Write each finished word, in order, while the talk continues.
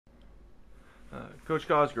Coach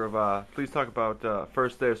Cosgrove, please talk about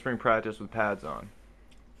first day of spring practice with pads on.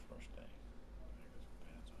 First day.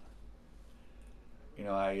 Pants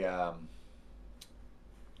on.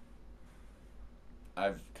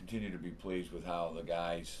 I've continued to be pleased with how the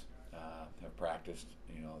guys have practiced.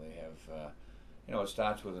 They have. It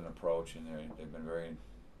starts with an approach, and they've been very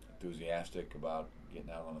enthusiastic about getting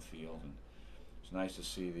out on the field, and it's nice to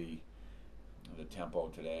see the tempo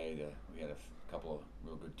today. We had a couple of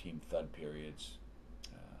real good team thud periods.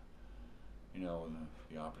 And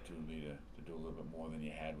the opportunity to do a little bit more than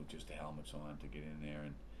you had with just the helmets on to get in there,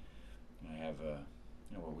 and I have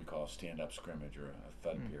what we call a stand-up scrimmage or a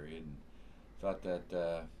thud period, and thought that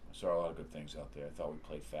I saw a lot of good things out there. I thought we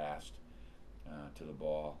played fast to the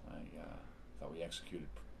ball. I thought we executed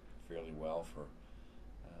fairly well for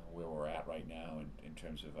where we're at right now in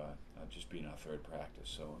terms of just being our third practice.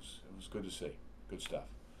 So it was good to see. Good stuff.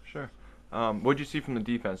 Sure. What did you see from the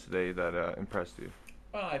defense today that impressed you?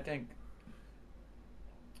 Well, I think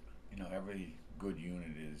every good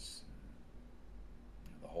unit is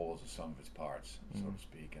the whole is the sum of its parts, so to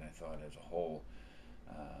speak. And I thought as a whole,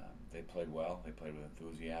 they played well. They played with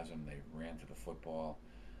enthusiasm. They ran to the football.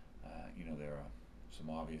 There are some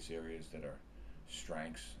obvious areas that are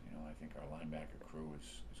strengths. I think our linebacker crew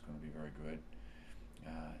is going to be very good.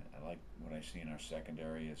 I like what I see in our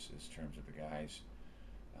secondary as terms of the guys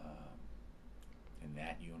in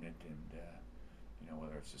that unit, and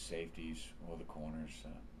whether it's the safeties or the corners,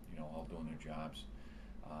 all doing their jobs.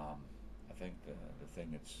 I think the thing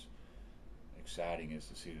that's exciting is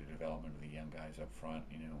to see the development of the young guys up front.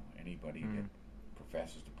 Anybody that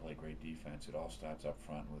professes to play great defense, it all starts up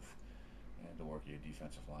front with the work of your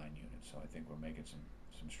defensive line unit. So I think we're making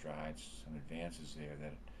some strides, some advances there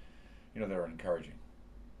that are encouraging.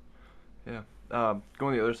 Yeah.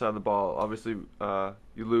 Going the other side of the ball, obviously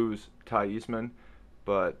you lose Ty Eastman,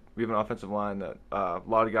 but we have an offensive line that a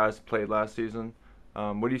lot of guys played last season.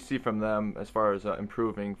 What do you see from them as far as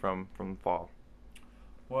improving from fall?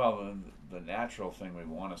 Well, the natural thing we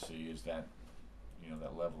want to see is that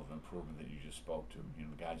that level of improvement that you just spoke to.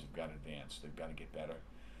 The guys have got to advance. They've got to get better.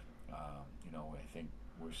 I think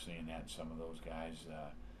we're seeing that in some of those guys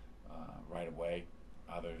right away.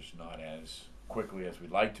 Others not as quickly as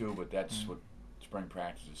we'd like to, but that's what spring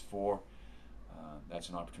practice is for. That's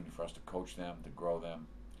an opportunity for us to coach them, to grow them,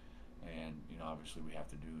 and obviously we have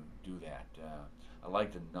to do that. I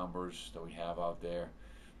like the numbers that we have out there.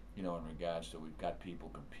 In regards to we've got people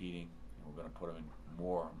competing, and we're going to put them in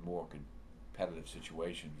more and more competitive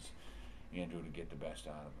situations, Andrew, to get the best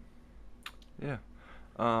out of them. Yeah.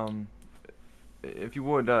 If you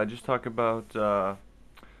would just talk about a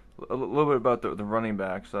little bit about the running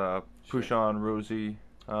backs, Sure. Pushan, Rosie,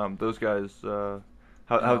 those guys. You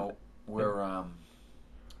know, Yeah.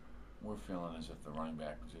 we're feeling as if the running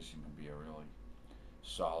back position can be a really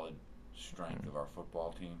solid strength of our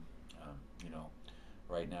football team. Um, you know,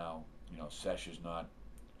 right now, Sesh is not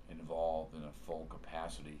involved in a full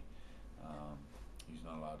capacity. Um, he's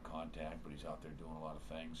not allowed contact, but he's out there doing a lot of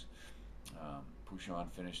things.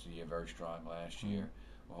 Pushan finished the year very strong last year.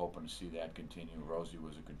 We're hoping to see that continue. Rosie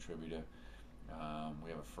was a contributor. We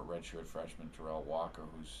have a redshirt freshman, Terrell Walker,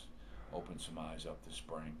 who's opened some eyes up this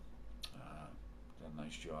spring. Done a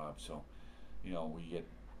nice job. So, we get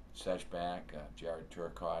Sesh back, Jared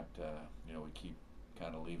Turcott. We keep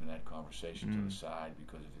kind of leaving that conversation to the side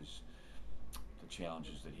because of the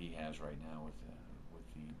challenges that he has right now with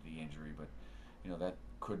the injury. But that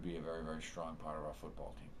could be a very, very strong part of our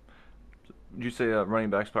football team. Would you say running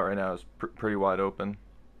back spot right now is pretty wide open?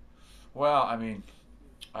 Well, I mean,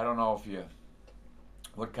 I don't know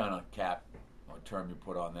what kind of cap or term you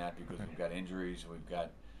put on that, because we've got injuries, we've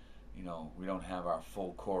got, we don't have our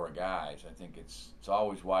full core of guys. I think it's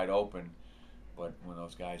always wide open, but when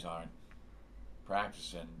those guys aren't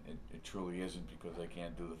practicing, it truly isn't, because they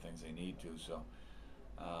can't do the things they need to. So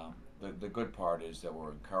the good part is that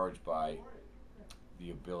we're encouraged by the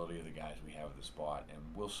ability of the guys we have at the spot, and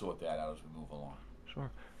we'll sort that out as we move along. Sure.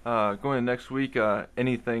 Going into next week,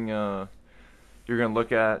 anything you're going to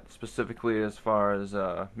look at specifically as far as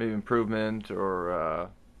maybe improvement or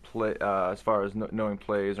play, as far as knowing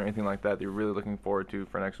plays or anything like that you're really looking forward to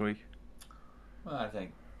for next week? Well, I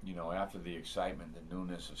think, after the excitement, the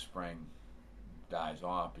newness of spring dies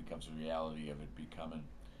off, becomes a reality of it becoming,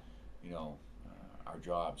 our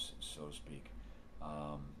jobs, so to speak.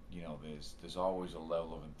 There's always a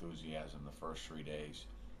level of enthusiasm the first 3 days.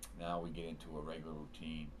 Now we get into a regular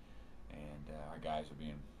routine, and our guys are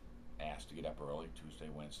being asked to get up early, Tuesday,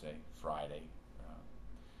 Wednesday, Friday.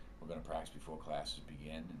 We're going to practice before classes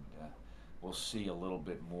begin, and we'll see a little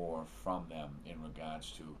bit more from them in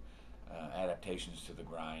regards to adaptations to the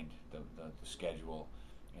grind, the schedule,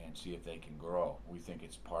 and see if they can grow. We think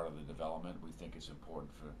it's part of the development. We think it's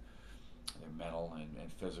important for their mental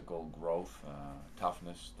and physical growth,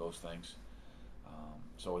 toughness, those things.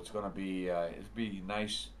 So it's going to be it'd be a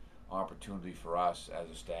nice opportunity for us as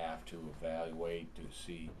a staff to evaluate, to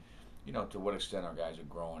see, to what extent our guys are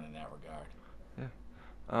growing in that regard. Yeah.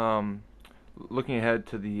 Looking ahead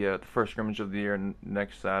to the first scrimmage of the year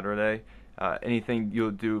next Saturday, anything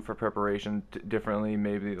you'll do for preparation differently,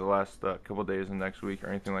 maybe the last couple of days of next week or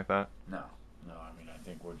anything like that? No. I mean, I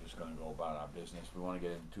think we're just going to go about our business. We want to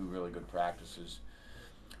get in 2 really good practices,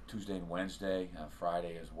 Tuesday and Wednesday,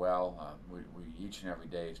 Friday as well. We each and every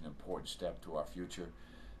day is an important step to our future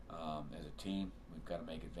as a team. We've got to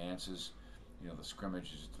make advances. The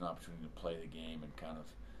scrimmage is an opportunity to play the game and kind of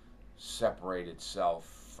separate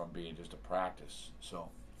itself from being just a practice. So,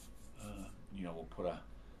 we'll put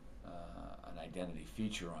an identity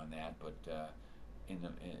feature on that. But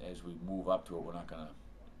as we move up to it, we're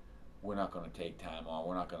not going to take time off.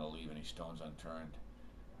 We're not going to leave any stones unturned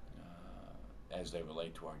as they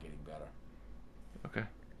relate to our getting better. Okay,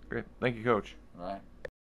 great. Thank you, Coach. All right.